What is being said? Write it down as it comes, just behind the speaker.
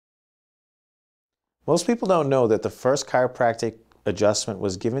Most people don't know that the first chiropractic adjustment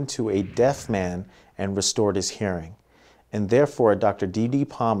was given to a deaf man and restored his hearing. And therefore, Dr. D.D.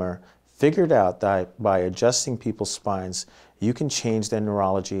 Palmer figured out that by adjusting people's spines, you can change their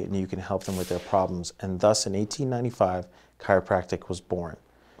neurology and you can help them with their problems. And thus, in 1895, chiropractic was born.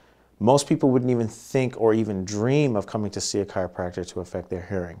 Most people wouldn't even think or even dream of coming to see a chiropractor to affect their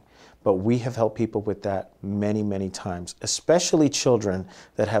hearing. But we have helped people with that many, many times, especially children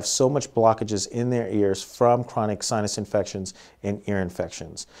that have so much blockages in their ears from chronic sinus infections and ear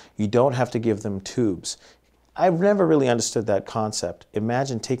infections. You don't have to give them tubes. I've never really understood that concept.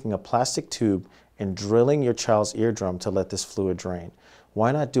 Imagine taking a plastic tube and drilling your child's eardrum to let this fluid drain.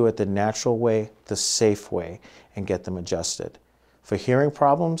 Why not do it the natural way, the safe way, and get them adjusted? For hearing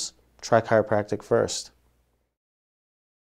problems, try chiropractic first.